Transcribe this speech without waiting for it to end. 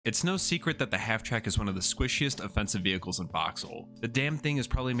It's no secret that the half-track is one of the squishiest offensive vehicles in Foxhole. The damn thing is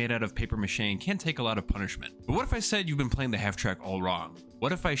probably made out of paper mache and can't take a lot of punishment. But what if I said you've been playing the half-track all wrong?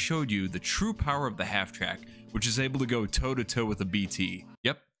 What if I showed you the true power of the half-track, which is able to go toe-to-toe with a BT?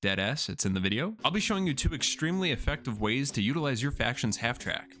 Yep, deadass, it's in the video. I'll be showing you 2 extremely effective ways to utilize your faction's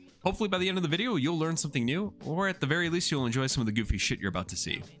half-track. Hopefully by the end of the video, you'll learn something new, or at the very least, you'll enjoy some of the goofy shit you're about to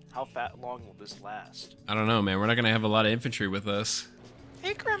see. How long will this last? I don't know, man. We're not gonna have a lot of infantry with us.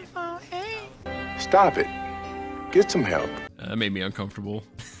 Hey, Grandpa, hey! Stop it. Get some help. That made me uncomfortable.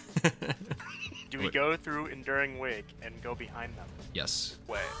 Do we go through Enduring Wig and go behind them? Yes.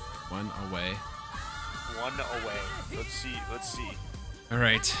 Way. 1 away. 1 away. Let's see. All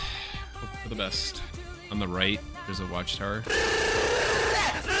right. Hope for the best. On the right, there's a watchtower.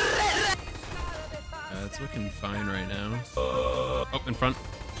 It's looking fine right now. Oh, in front.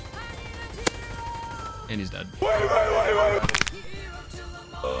 And he's dead. Wait.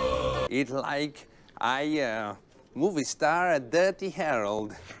 It's like movie star at Dirty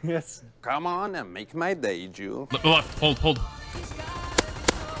Harold. Yes. Come on and make my day, Jules. Left, hold.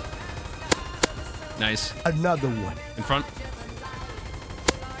 Nice. Another one. In front.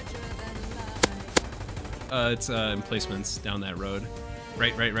 It's emplacements down that road.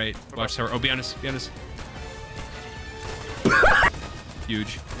 Right. Watchtower. Oh, be honest.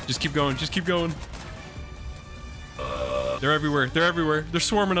 Huge. Just keep going. They're everywhere. They're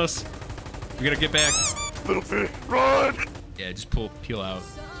swarming us. We gotta get back. Little bit, run! Yeah, just peel out.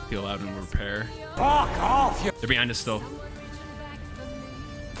 Peel out and repair. Fuck off, you. They're behind us still.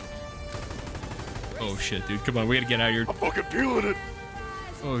 Oh shit, dude. Come on, we gotta get out of here. I'm fucking peeling it.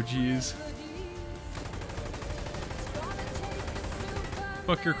 Oh jeez.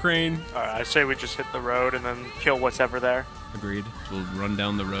 Fuck your crane. Alright, I say we just hit the road and then kill what's ever there. Agreed. We'll run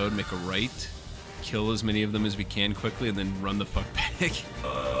down the road, make a right, kill as many of them as we can quickly, and then run the fuck back.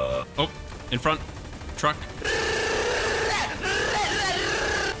 Oh, in front. Truck.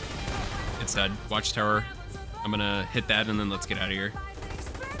 It's dead. Watchtower. I'm gonna hit that and then let's get out of here.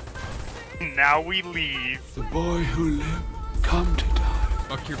 Now we leave. The boy who lived come to die.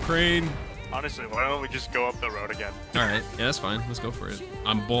 Fuck your crane. Honestly, why don't we just go up the road again? Alright, yeah, that's fine. Let's go for it.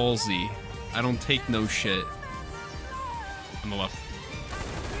 I'm ballsy. I don't take no shit. On the left.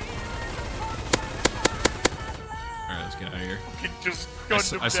 Alright, let's get out of here. We can just gun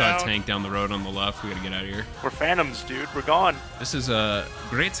them I saw a down. tank down the road on the left. We gotta get out of here. We're phantoms, dude. We're gone. This is a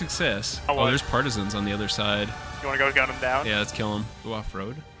great success. Oh, Oh, what? there's partisans on the other side. You wanna go gun them down? Yeah, let's kill him. Go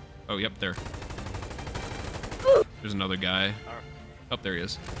off-road. Oh, yep, there. There's another guy. Oh, there he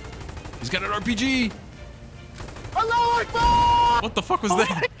is. He's got an RPG! Allah Akbar! What the fuck was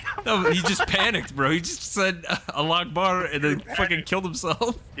that? No, he just panicked, bro. He just said Allah Akbar and then fucking killed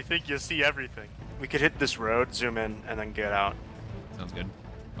himself. You think you see everything. We could hit this road, zoom in, and then get out. Sounds good.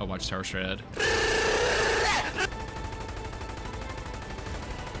 I'll watch tower straight ahead.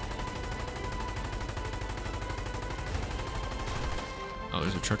 Oh,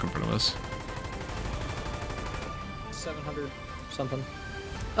 there's a truck in front of us. 700 something.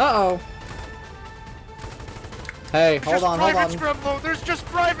 Uh-oh. Hey, hold on. Gremblo. There's just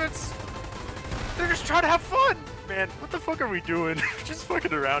privates! They're just trying to have fun! Man, what the fuck are we doing? We're just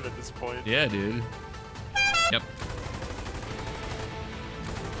fucking around at this point. Yeah, dude. Yep.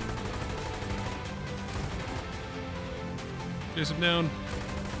 Chase him down.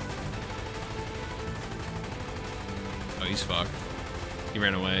 Oh, he's fucked. He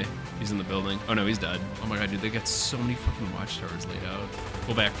ran away. He's in the building. Oh no, he's dead. Oh my god, dude, they got so many fucking watchtowers laid out.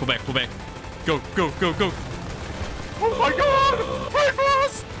 Pull back. Go. Oh my god! Pray for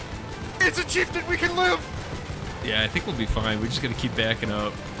us! It's a chieftain, we can live! Yeah, I think we'll be fine. We just gotta keep backing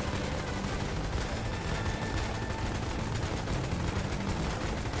up.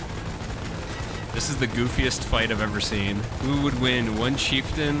 This is the goofiest fight I've ever seen. Who would win, one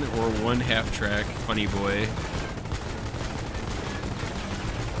chieftain or one half-track funny boy?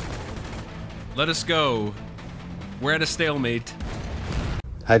 Let us go. We're at a stalemate.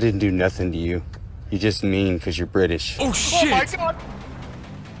 I didn't do nothing to you. You're just mean because you're British. Oh shit! Oh my god!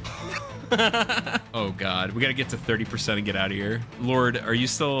 Oh god, we gotta get to 30% and get out of here. Lord, are you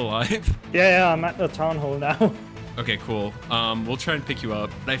still alive? Yeah, I'm at the town hall now. Okay, cool. We'll try and pick you up.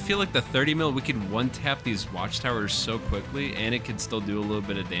 I feel like the 30 mil, we could one-tap these watchtowers so quickly, and it could still do a little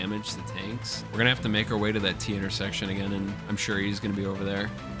bit of damage to tanks. We're gonna have to make our way to that T intersection again, and I'm sure he's gonna be over there.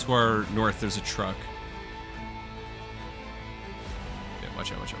 To our north, there's a truck. Yeah,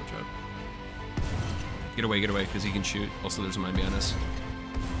 watch out. Get away, because he can shoot. Also, there's a mine behind us.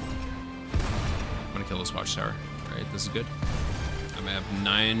 I'm gonna kill this watchtower. Alright, this is good. I'm gonna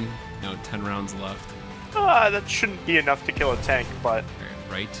have 10 rounds left. That shouldn't be enough to kill a tank, but... Alright,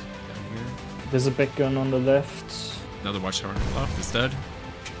 right down here. There's a big gun on the left. Another watchtower on the left is dead.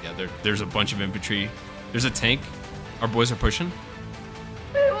 Yeah, there's a bunch of infantry. There's a tank. Our boys are pushing.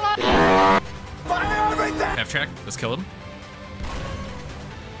 Half track. Let's kill him.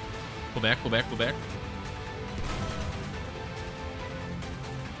 Pull back, pull back, pull back.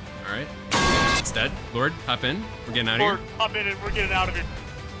 All right. It's dead. Lord, hop in. We're getting out of Lord, here. hop in and we're getting out of here.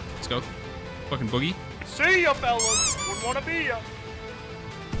 Let's go. Fucking boogie. See ya, fellas. Wouldn't wanna be ya.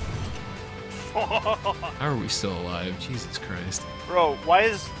 How are we still alive? Jesus Christ. Bro,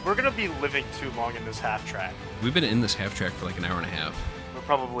 we're gonna be living too long in this half track. We've been in this half track for like an hour and a half. We're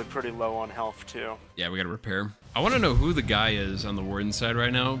probably pretty low on health too. Yeah, we gotta repair. I wanna know who the guy is on the warden side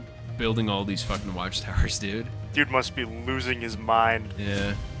right now, building all these fucking watchtowers, dude. Dude must be losing his mind.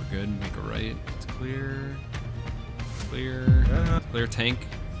 Yeah, we're good. Make a right. It's clear. Clear. Clear tank.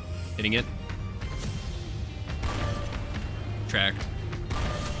 Hitting it. Tracked.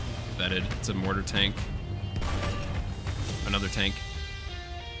 Vetted. It's a mortar tank. Another tank.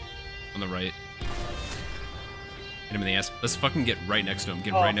 On the right. Hit him in the ass. Let's fucking get right next to him.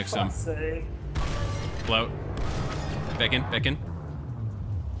 Get right next to him. Pull out. Back in. Back in.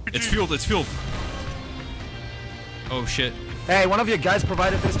 It's fueled. It's fueled. Oh shit. Hey, one of you guys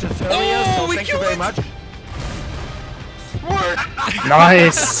provided this just earlier, so thank you very much.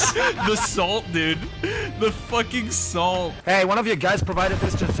 Nice. The salt, dude. The fucking salt. Hey, one of you guys provided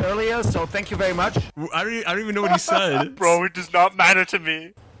this just earlier, so thank you very much. I don't even know what he said. Bro, it does not matter to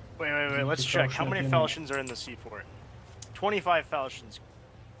me. Wait, let's check. How many falchions are in the seaport? 25 falchions.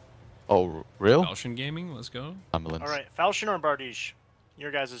 Oh, real? Falchion Gaming, let's go. Ambulance. Alright, falchion or bardiche?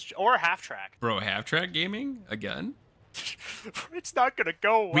 Your guys' or half track. Bro, half track gaming? Again? It's not gonna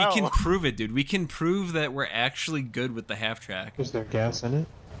go well. We can prove it, dude. We can prove that we're actually good with the half track. Is there gas in it?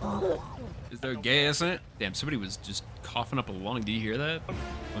 Is there gas in it? Damn, somebody was just coughing up a lung. Do you hear that?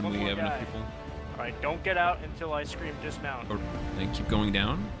 When One we more have enough guy. people. Alright, don't get out until I scream dismount. Or then keep going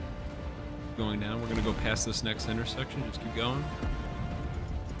down. Keep going down. We're gonna go past this next intersection. Just keep going.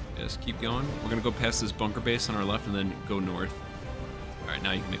 Yes, keep going. We're gonna go past this bunker base on our left and then go north. Alright,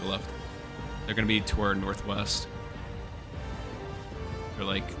 now you can make a left. They're gonna be to our northwest. They're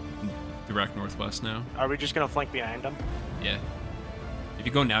like direct northwest now. Are we just gonna flank behind them? Yeah. If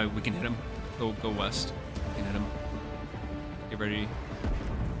you go now, we can hit them. Go west. We can hit them. Get ready.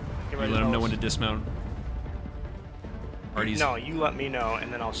 Get You ready let to them know pose. when to dismount. Artie's. No, you let me know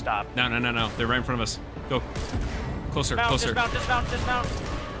and then I'll stop. No. They're right in front of us. Go. Closer, closer. Dismount.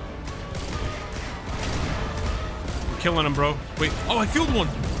 We're killing them, bro. Wait. Oh, I fueled one.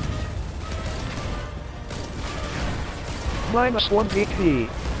 -1 BP.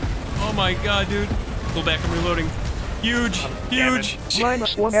 Oh my god, dude. Go back, I'm reloading. Huge. Huge.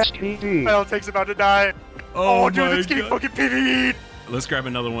 -1 SPD. Battle takes about to die. Oh, dude, my it's getting God. fucking PvE'd. Let's grab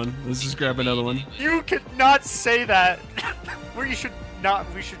another one. Let's just grab another one. You cannot say that. We should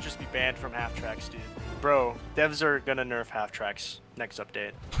just be banned from half tracks, dude. Bro, devs are gonna nerf half tracks next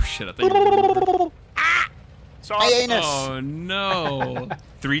update. Oh shit, I thought you were... Sorry. Oh no.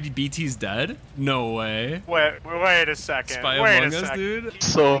 3D BT's dead? No way. Wait a second. Spy Wait Among a Us, second. dude?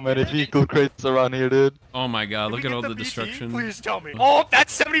 So many vehicle crates around here, dude. Oh my god, Can look we at get all the BT? destruction. Please tell me. Oh,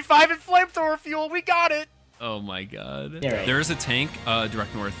 that's 75 in flamethrower fuel. We got it. Oh my god. Yeah, right. There is a tank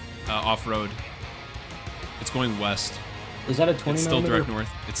direct north, off-road. It's going west. Is that a 20 It's still millimeter? direct north.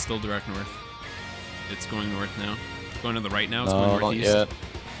 It's still direct north. It's going north now. It's going to the right now. It's No, going not northeast. yet.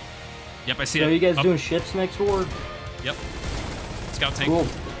 Yep, I see So it. are you guys Up. doing ships next war? Yep. Scout tank. Cool.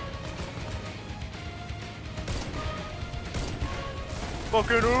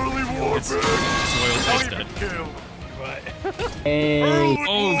 Fucking early war, It's bitch. Soil's Don't dead. even kill. But Hey. early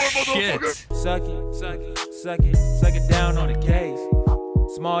Oh war, shit. motherfucker. Suck it down on the case.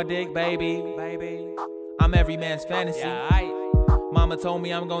 Small dick, baby. I'm every man's fantasy. Mama told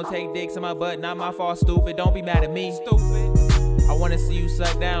me I'm gonna take dicks in my butt, not my fault, stupid. Don't be mad at me. I wanna see you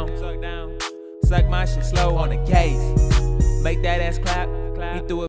suck down. Suck my shit slow on the case. Make that ass clap. We threw it.